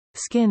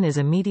Skin is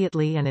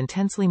immediately and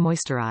intensely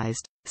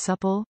moisturized,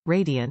 supple,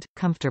 radiant,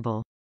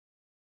 comfortable.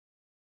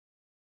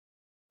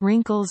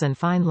 Wrinkles and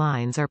fine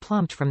lines are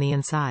plumped from the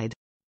inside.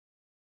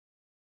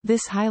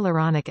 This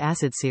hyaluronic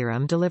acid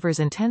serum delivers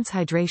intense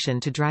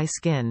hydration to dry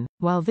skin,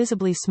 while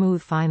visibly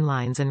smooth fine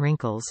lines and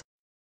wrinkles.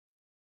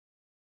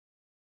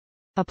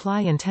 Apply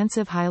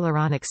Intensive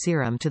Hyaluronic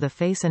Serum to the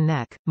face and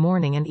neck,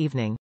 morning and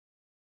evening.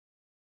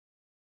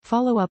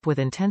 Follow up with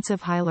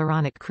Intensive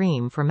Hyaluronic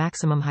Cream for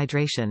maximum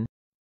hydration.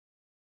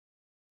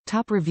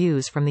 Top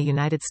reviews from the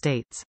United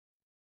States.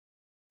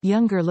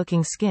 Younger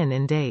looking skin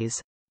in days.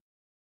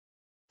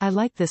 I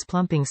like this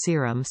plumping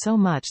serum so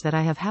much that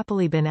I have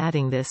happily been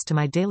adding this to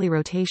my daily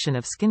rotation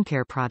of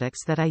skincare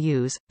products that I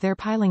use. They're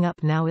piling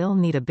up now. I'll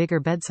need a bigger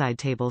bedside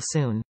table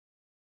soon.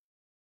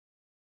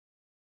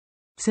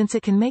 Since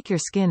it can make your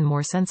skin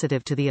more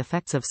sensitive to the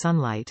effects of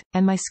sunlight,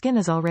 and my skin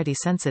is already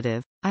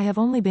sensitive, I have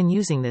only been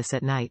using this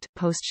at night,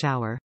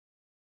 post-shower.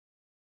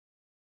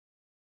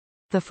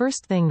 The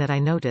first thing that I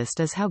noticed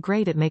is how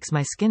great it makes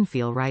my skin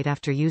feel right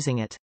after using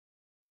it.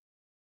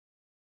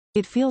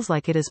 It feels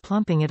like it is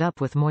plumping it up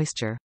with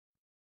moisture.